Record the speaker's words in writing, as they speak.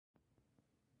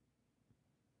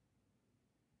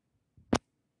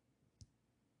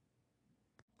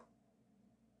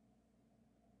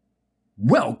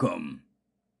Welcome,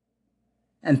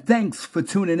 and thanks for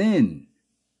tuning in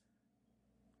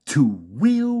to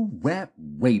Real Rap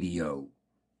Radio.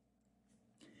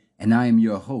 And I am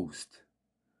your host,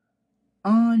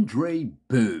 Andre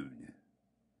Boone.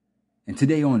 And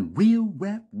today on Real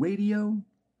Rap Radio,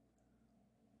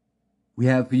 we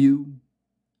have for you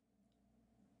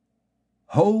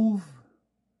Hove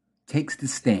Takes the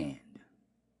Stand.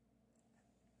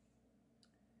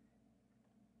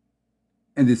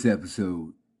 And this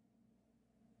episode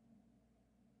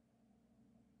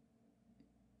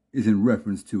is in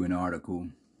reference to an article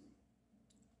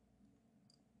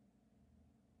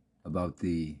about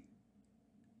the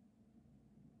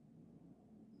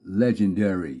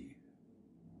legendary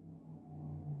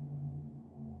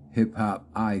hip-hop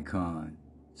icon,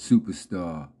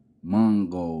 superstar,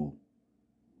 Mongol,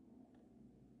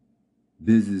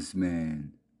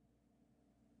 businessman,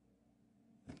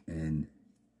 and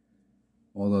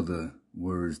all other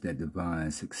words that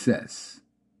define success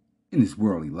in this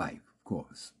worldly life, of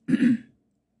course.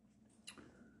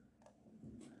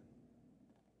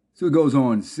 So it goes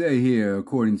on to say here,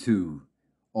 according to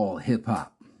All Hip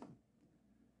Hop,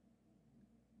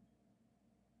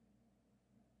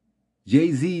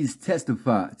 Jay-Z's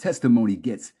testimony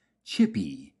gets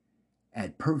chippy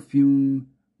at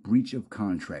perfume breach of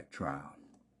contract trial.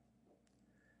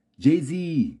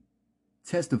 Jay-Z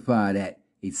testified at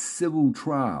a civil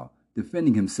trial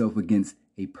defending himself against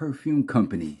a perfume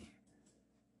company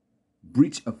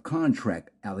breach of contract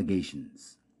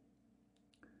allegations.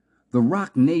 The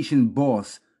Roc Nation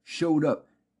boss showed up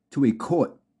to a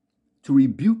court to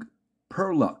rebuke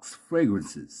Perlux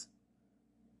Fragrances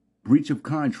breach of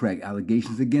contract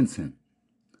allegations against him.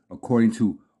 According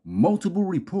to multiple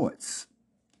reports,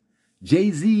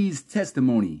 Jay-Z's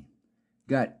testimony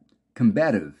got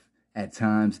combative at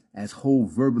times as Hove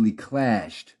verbally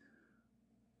clashed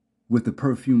with the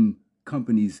perfume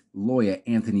company's lawyer,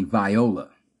 Anthony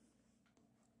Viola.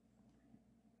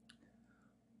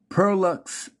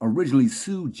 Perlux originally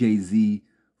sued Jay-Z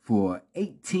for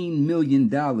 $18 million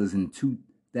in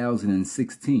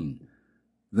 2016.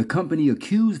 The company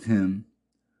accused him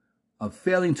of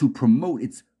failing to promote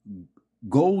its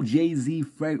Gold Jay-Z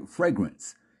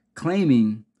fragrance,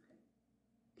 claiming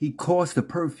he cost the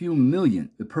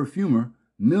perfumer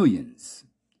millions.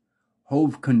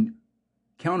 Hove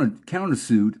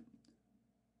countersued,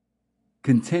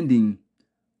 contending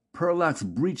Perlux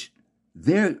breached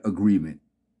their agreement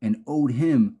and owed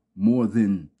him more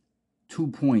than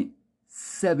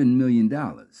 $2.7 million.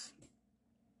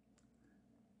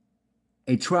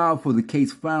 A trial for the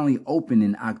case finally opened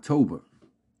in October.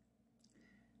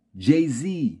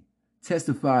 Jay-Z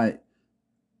testified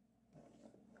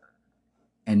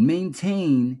and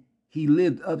maintained he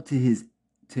lived up to his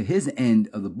end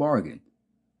of the bargain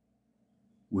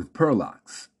with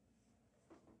Perlux.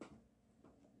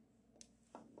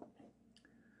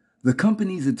 The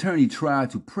company's attorney tried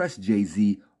to press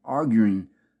Jay-Z, arguing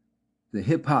the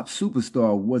hip-hop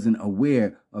superstar wasn't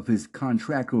aware of his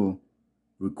contractual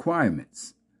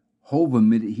requirements. Hove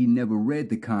admitted he never read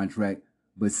the contract,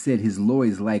 but said his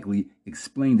lawyers likely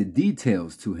explained the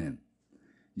details to him.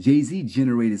 Jay-Z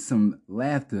generated some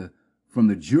laughter from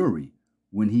the jury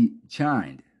when he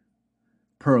chimed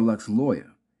Perlux's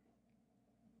lawyer.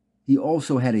 He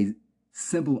also had a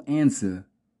simple answer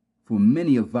for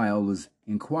many of Viola's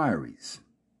inquiries.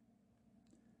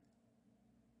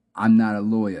 "I'm not a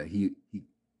lawyer," he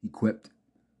quipped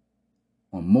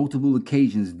on multiple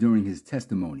occasions during his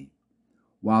testimony,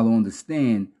 while on the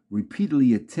stand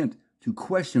repeatedly attempted to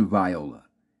question Viola.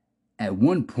 At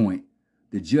one point,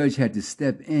 the judge had to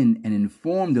step in and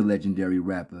inform the legendary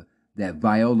rapper that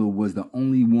Viola was the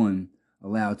only one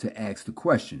allowed to ask the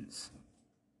questions.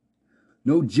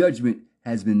 No judgment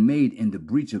has been made in the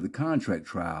breach of the contract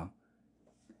trial.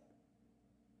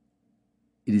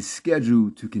 It is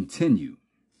scheduled to continue.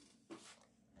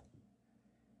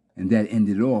 And that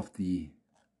ended off the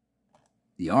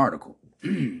article.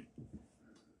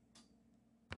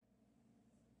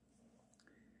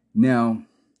 Now,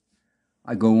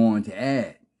 I go on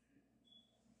to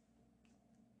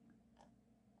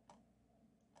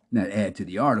not add to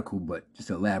the article, but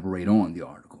just elaborate on the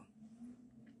article.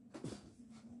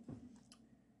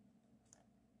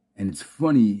 And it's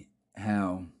funny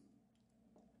how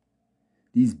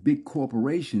these big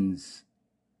corporations,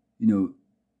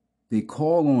 they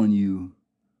call on you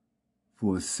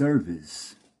for a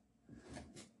service.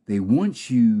 They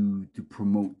want you to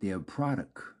promote their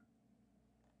product.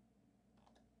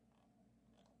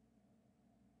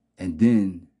 And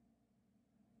then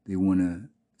they want to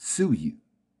sue you.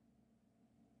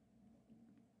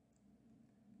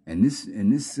 And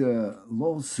this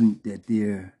lawsuit that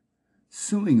they're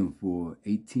suing him for,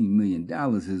 $18 million,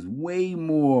 is way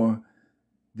more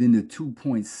than the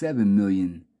 $2.7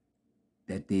 million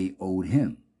that they owed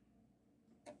him,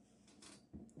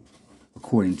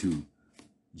 according to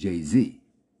Jay-Z.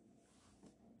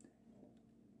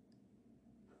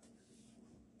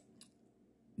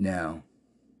 Now,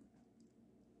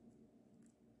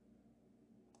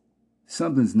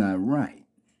 something's not right.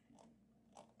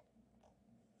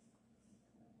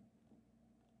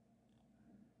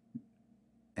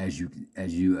 As you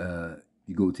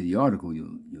go to the article,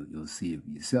 you'll see it for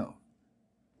yourself.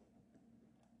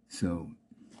 So,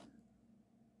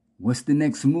 what's the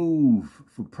next move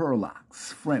for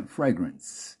Perlox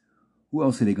Fragrance? Who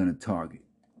else are they going to target?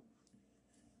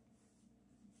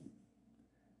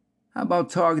 How about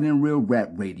targeting Real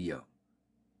Rap Radio?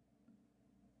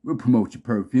 We'll promote your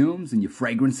perfumes and your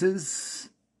fragrances.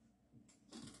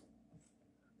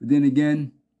 But then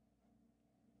again,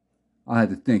 I'll have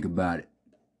to think about it.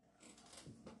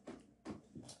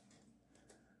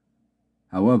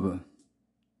 However,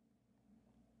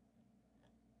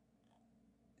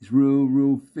 it's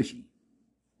real fishy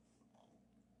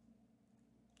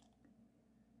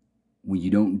when you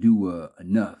don't do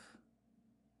enough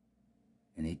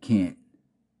and they can't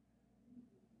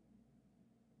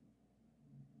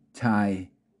tie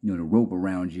the rope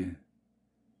around you,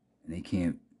 and they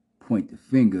can't point the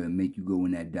finger and make you go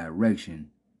in that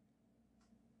direction.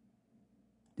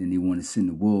 Then they want to send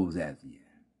the wolves after you.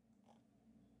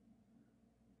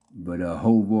 But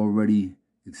Hov already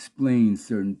explained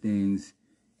certain things.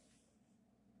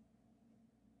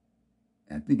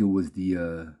 I think it was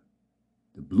the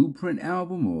Blueprint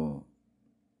album, or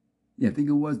I think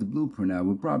it was the Blueprint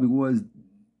album. It probably was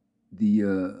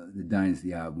the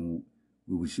Dynasty album,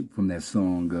 which from that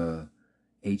song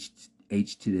H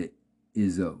to the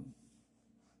Izzo.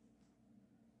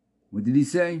 What did he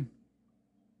say?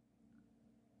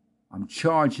 I'm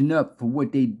charging up for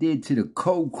what they did to the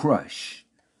Cold Crush.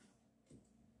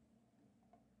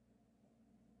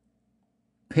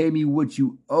 Pay me what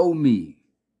you owe me.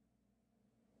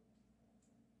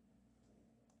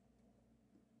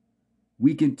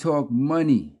 We can talk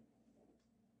money,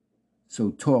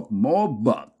 so talk more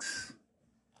bucks.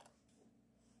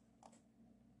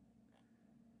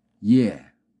 Yeah.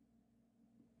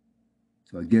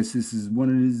 So I guess this is one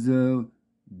of his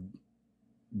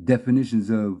definitions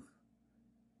of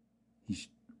he's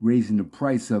raising the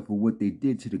price up for what they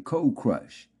did to the Cold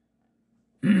Crush.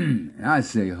 And I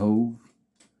say, Hov,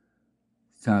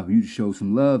 it's time for you to show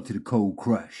some love to the Cold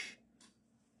Crush.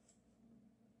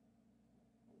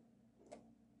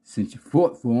 Since you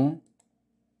fought for him.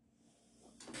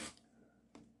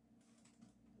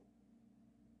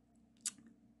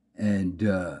 And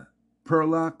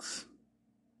Perlox,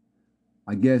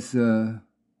 I guess he's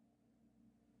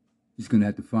going to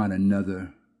have to find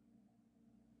another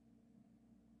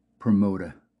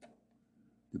promoter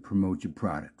to promote your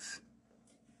products.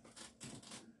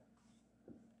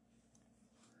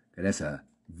 That's a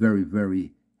very,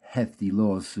 very hefty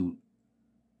lawsuit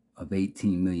of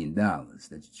 $18 million that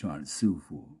you're trying to sue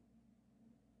for.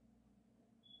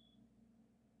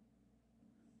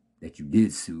 That you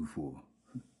did sue for.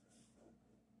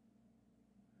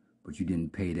 But you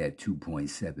didn't pay that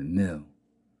 $2.7 million.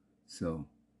 So,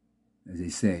 as they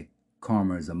say,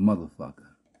 karma is a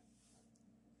motherfucker.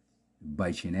 It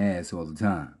bites you in the ass all the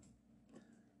time.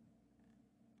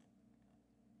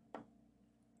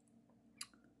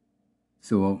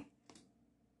 So,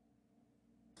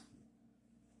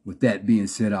 with that being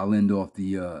said, I'll end off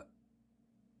the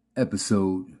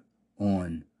episode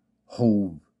on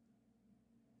Hov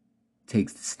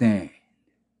Takes the Stand.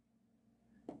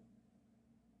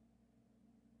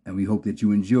 And we hope that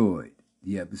you enjoyed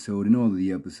the episode and all of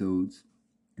the episodes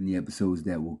and the episodes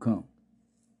that will come.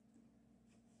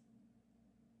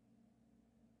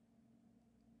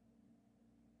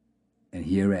 And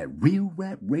here at Real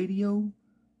Rap Radio,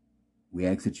 we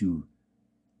ask that you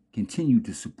continue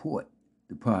to support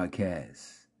the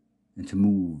podcast and to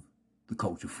move the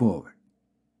culture forward.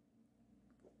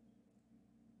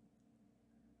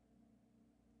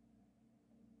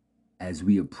 As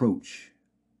we approach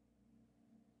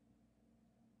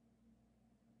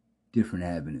different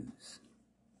avenues.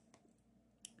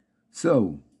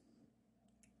 So,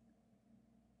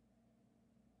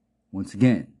 once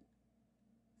again,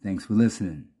 thanks for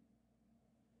listening.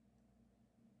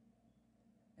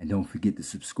 And don't forget to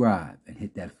subscribe and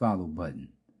hit that follow button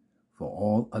for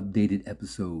all updated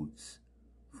episodes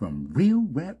from Real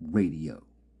Rap Radio.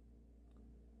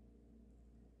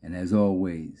 And as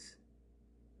always,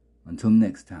 until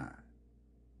next time,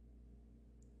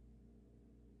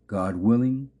 God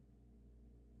willing,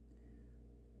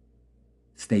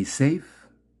 stay safe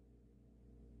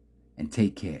and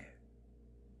take care.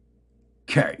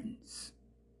 Curtains.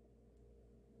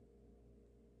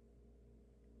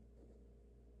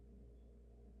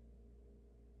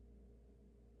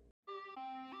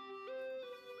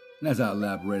 And as I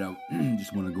elaborate, I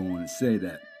just want to go on and say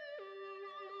that,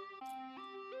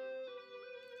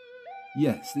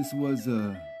 yes, this was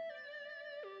a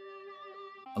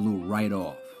little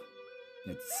write-off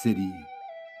that the city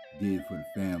did for the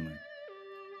family.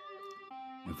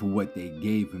 And for what they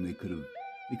gave him, they could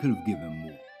have given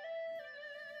more.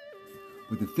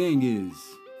 But the thing is,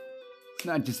 it's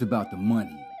not just about the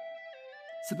money.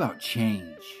 It's about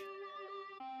change.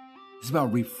 It's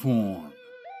about reform.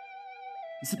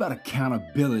 It's about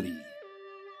accountability.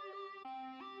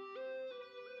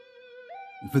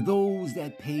 And for those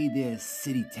that pay their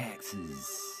city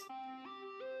taxes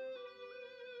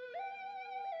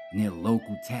and their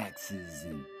local taxes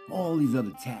and all these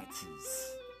other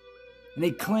taxes, and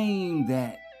they claim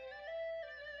that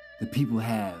the people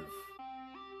have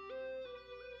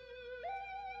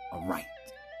a right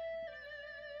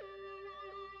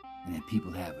and that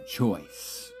people have a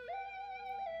choice.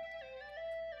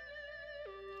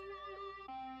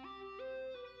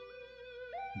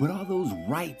 But are those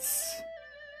rights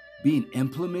being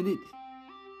implemented?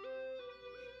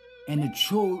 And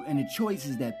the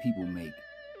choices that people make,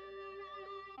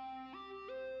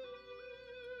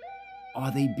 are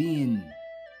they being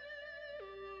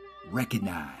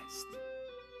recognized?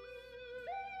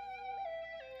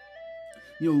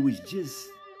 You know, it was just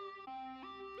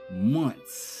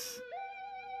months.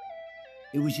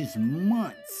 It was just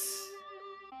months.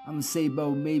 I'm gonna say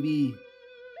about maybe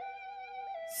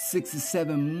 6 or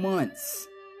 7 months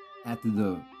after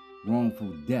the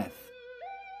wrongful death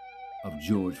of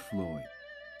George Floyd,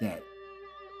 that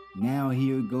now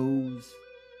here goes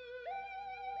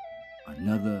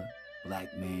another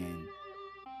black man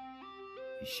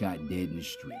is shot dead in the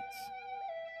streets.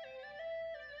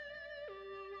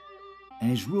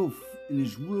 And it's real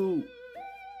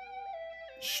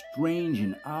strange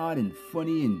and odd and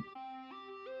funny and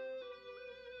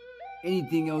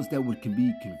anything else that can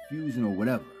be confusing or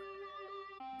whatever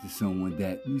to someone,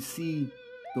 that you see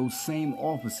those same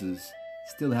officers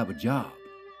still have a job.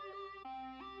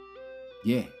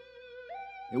 Yeah,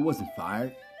 it wasn't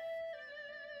fired.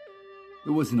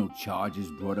 There wasn't no charges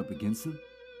brought up against them.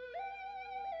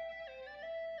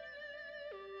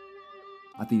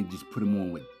 I think they just put them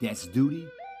on with desk duty.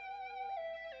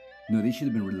 No, they should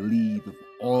have been relieved of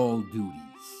all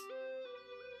duties.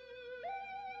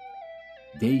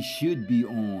 They should be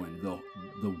on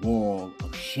the wall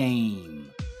of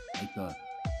shame like the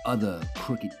other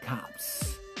crooked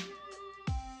cops.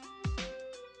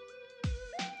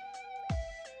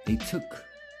 They took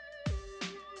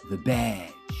the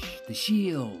badge, the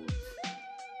shield,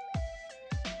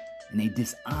 and they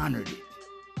dishonored it.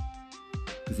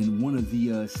 Because in one of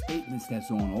the statements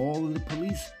that's on all of the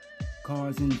police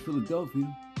cars in Philadelphia,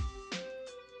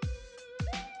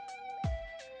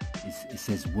 it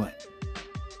says what?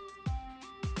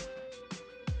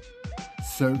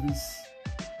 Service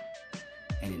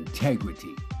and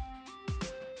integrity.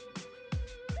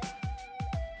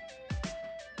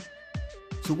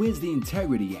 So where's the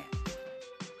integrity at?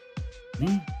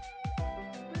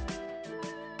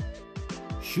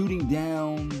 Shooting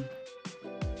down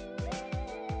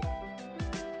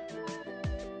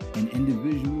an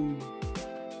individual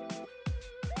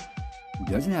who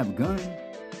doesn't have a gun,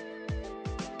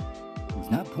 who's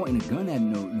not pointing a gun at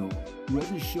who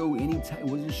wasn't showing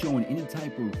any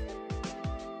type of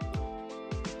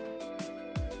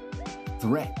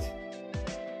threat.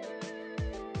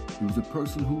 He was a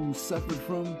person who suffered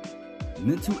from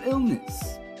mental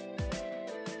illness.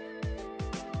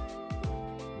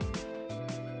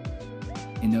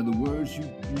 In other words, you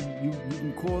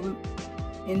can call them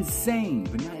insane,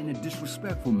 but not in a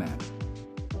disrespectful manner.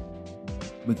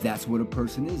 But that's what a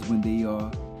person is when they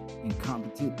are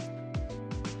incompetent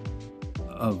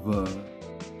of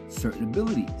certain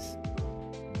abilities.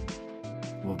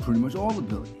 Well, pretty much all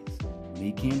abilities. When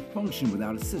they can't function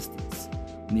without assistance.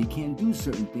 When they can't do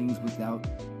certain things without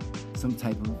some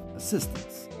type of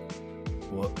assistance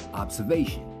or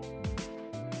observation.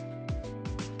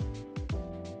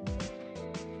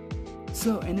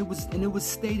 So, and it was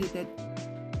stated that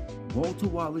Walter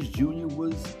Wallace Jr.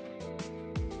 was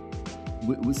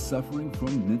suffering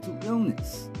from mental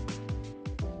illness.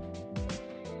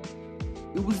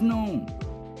 It was known.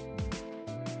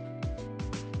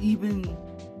 Even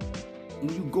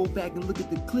when you go back and look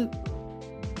at the clip,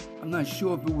 I'm not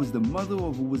sure if it was the mother or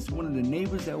if it was one of the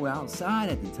neighbors that were outside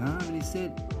at the time, and they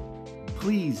said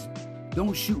please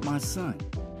don't shoot my son.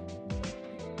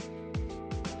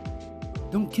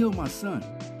 Don't kill my son.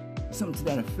 Something to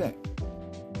that effect.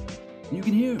 And you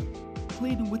can hear him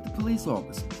pleading with the police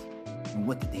officers. And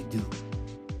what did they do?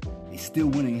 They still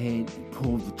went ahead and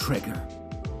pulled the trigger.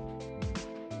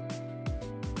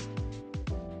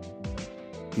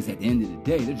 Because at the end of the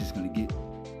day, they're just going to get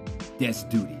death's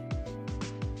duty.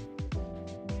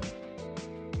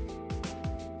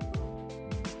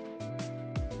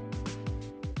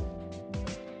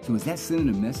 So is that sending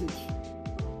a message?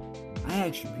 I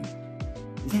ask you people,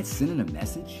 is that sending a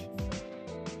message?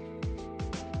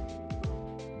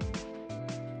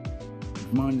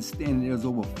 From my understanding, there's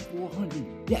over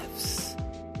 400 deaths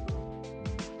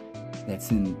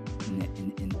that's in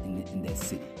that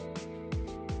city.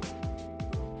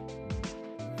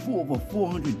 Over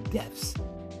 400 deaths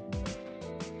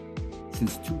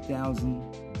since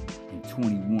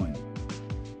 2021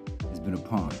 has been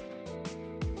upon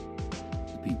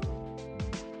the people.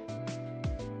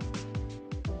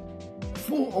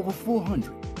 Over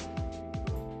 400.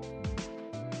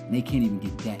 And they can't even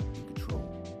get that in control.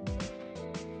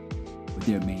 But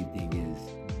their main thing is,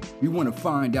 we want to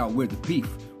find out what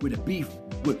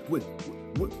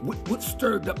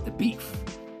stirred up the beef.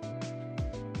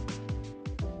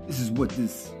 This is what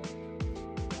this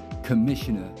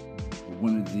commissioner, or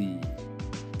one of the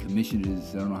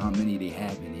commissioners, I don't know how many they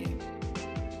have in here,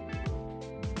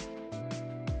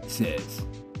 says.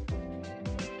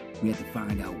 We have to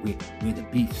find out where the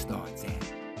beef starts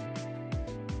at.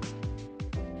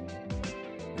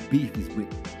 The beef is with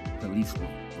police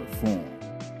reform.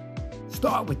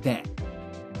 Start with that.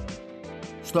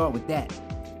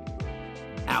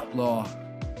 Outlaw.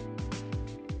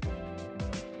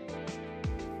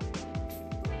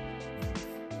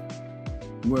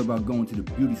 Worry about going to the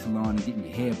beauty salon and getting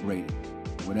your hair braided.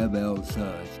 Whatever else you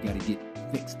gotta get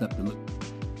fixed up to look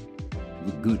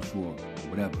good for, or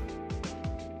whatever.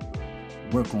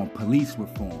 Work on police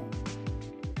reform.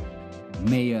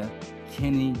 Mayor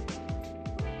Kenny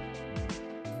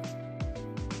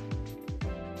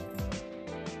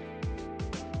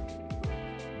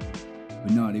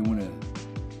but no, they wanna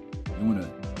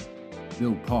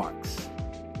build parks.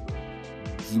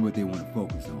 This is what they wanna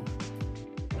focus on.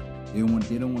 They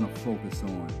don't want to focus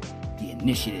on the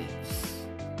initiatives.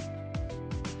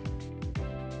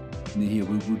 And then here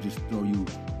we'll just throw you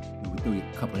a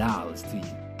couple dollars to you.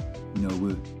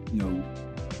 We'll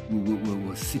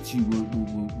sit you.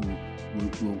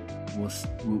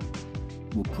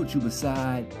 We'll put you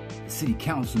beside the city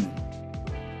councilman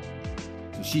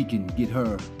so she can get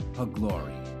her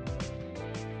glory.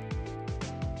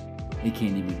 They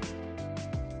can't even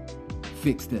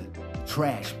fix the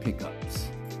trash pickups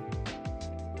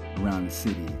around the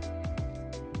city.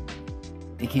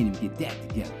 They can't even get that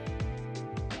together.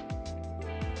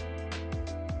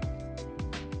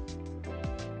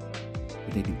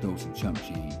 But they can throw some chump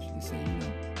change and say,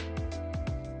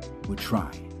 we're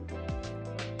trying.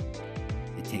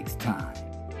 It takes time.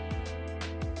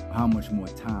 How much more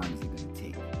time is it going to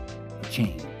take to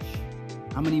change?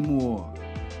 How many more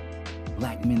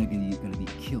black men are going to be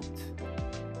killed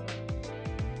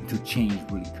until change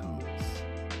really comes?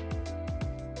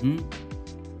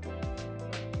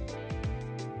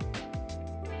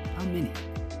 How many?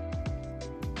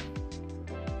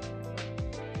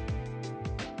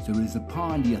 So it is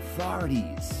upon the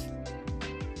authorities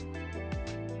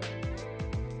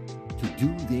to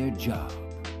do their job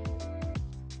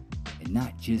and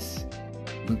not just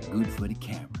look good for the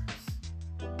cameras.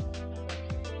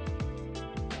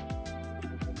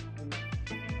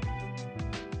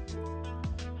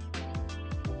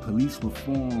 Police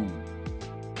reform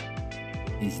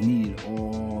is needed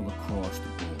all across the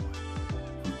board,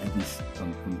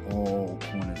 from all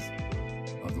corners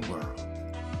of the world.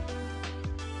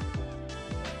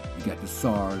 You got the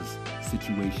SARS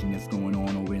situation that's going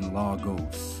on over in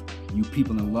Lagos. You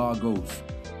people in Lagos,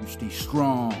 you stay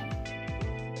strong.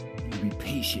 You be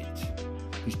patient,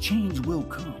 because change will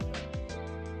come.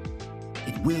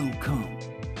 It will come.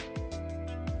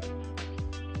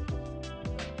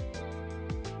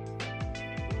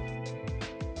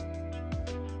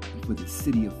 For the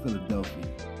city of Philadelphia,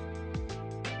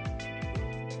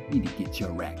 you need to get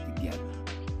your act together.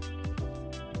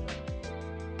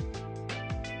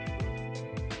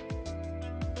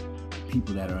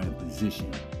 People that are in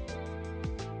position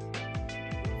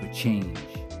for change,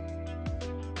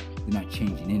 they're not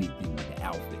changing anything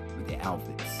with their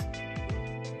outfits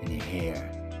and their hair.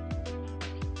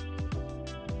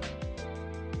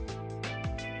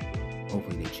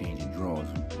 Hopefully they're changing drawers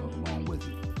along with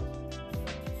it.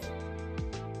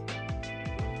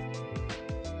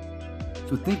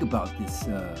 So think about this,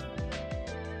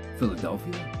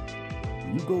 Philadelphia.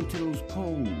 When you go to those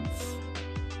polls,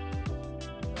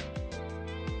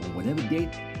 on whatever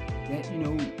date that,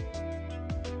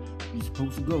 you're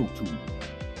supposed to go to,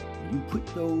 when you put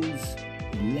those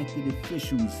elected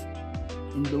officials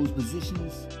in those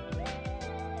positions,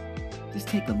 just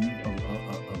take a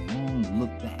long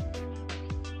look back.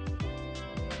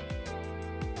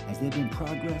 Has there been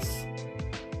progress?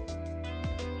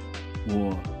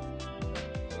 Or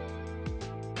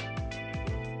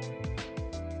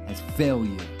has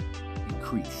failure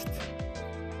increased?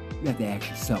 You have to ask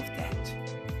yourself that.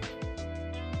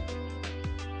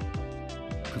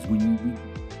 Because when you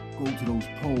go to those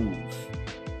polls,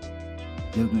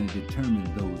 they're going to determine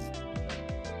those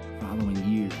following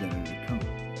years that are to come.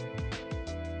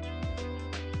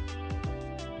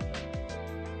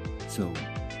 So,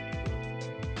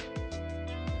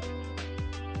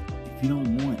 if you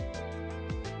don't want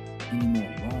any more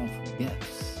wrongful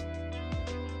deaths,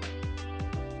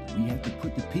 we have to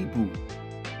put the people,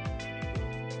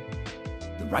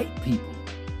 the right people,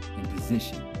 in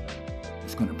position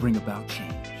that's going to bring about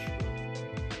change.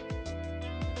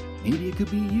 Maybe it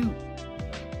could be you.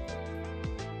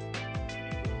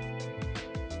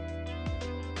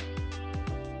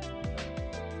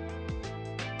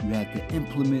 You have to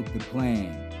implement the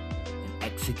plan and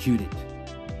execute it.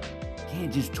 You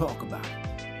can't just talk about it.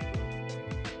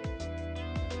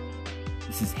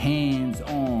 This is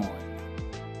hands-on.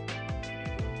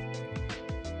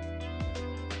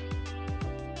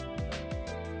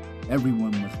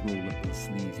 Everyone must roll up their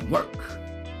sleeves and work.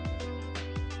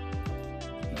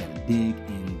 We gotta dig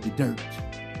in the dirt.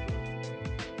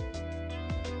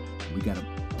 We gotta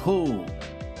pull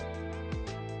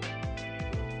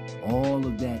all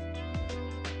of that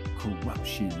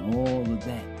corruption, all of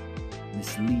that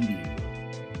misleading,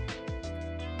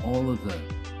 all of the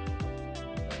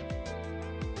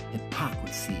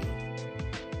hypocrisy,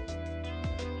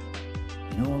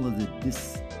 and all of the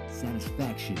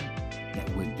dissatisfaction that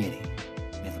we're getting.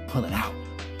 We have to pull it out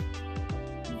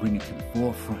and bring it to the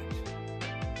forefront.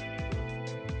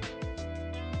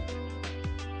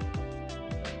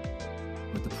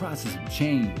 But the process of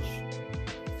change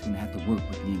is going to have to work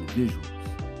with the individuals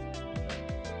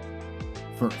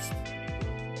first. So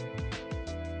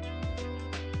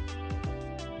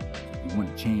if you want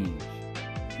to change,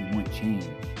 we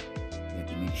have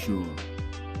to make sure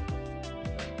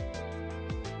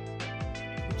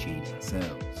we change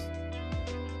ourselves.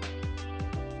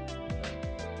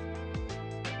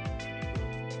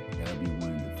 That'll be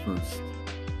one of the first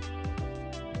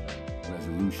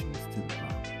resolutions to the problem.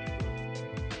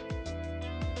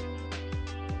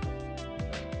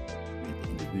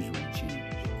 Visual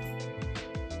change,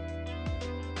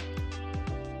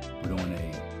 but on a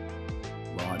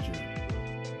larger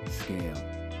scale,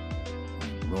 on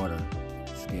a broader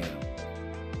scale,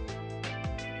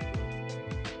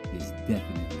 there's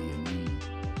definitely a need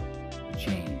to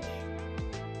change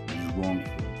these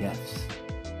wrongful deaths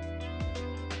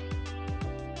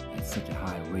at such a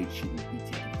high rate shouldn't be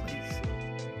taking place.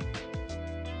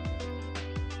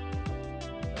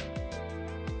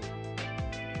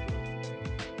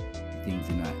 Things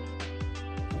are not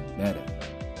getting better.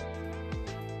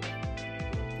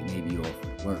 They may be all for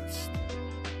the worst.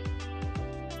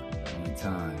 Only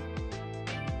time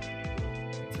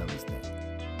will tell us that.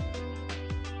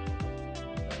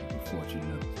 We're fortunate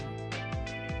enough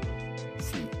to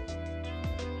see it.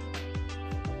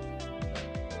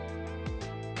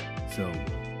 So,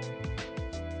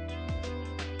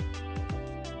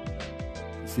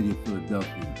 the city of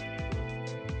Philadelphia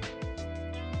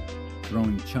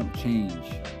throwing chump change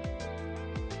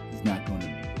is not going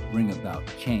to bring about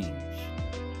change.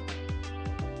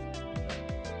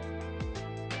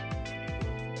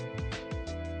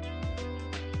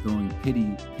 Throwing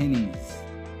pennies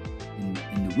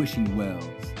in the wishing wells,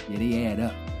 yeah, they add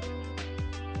up.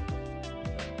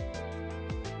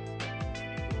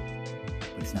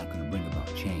 But it's not going to bring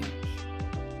about change.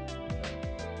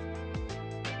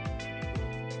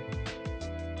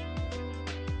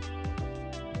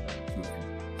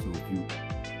 So if you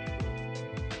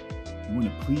want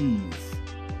to please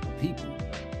the people,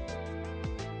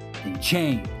 then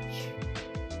change.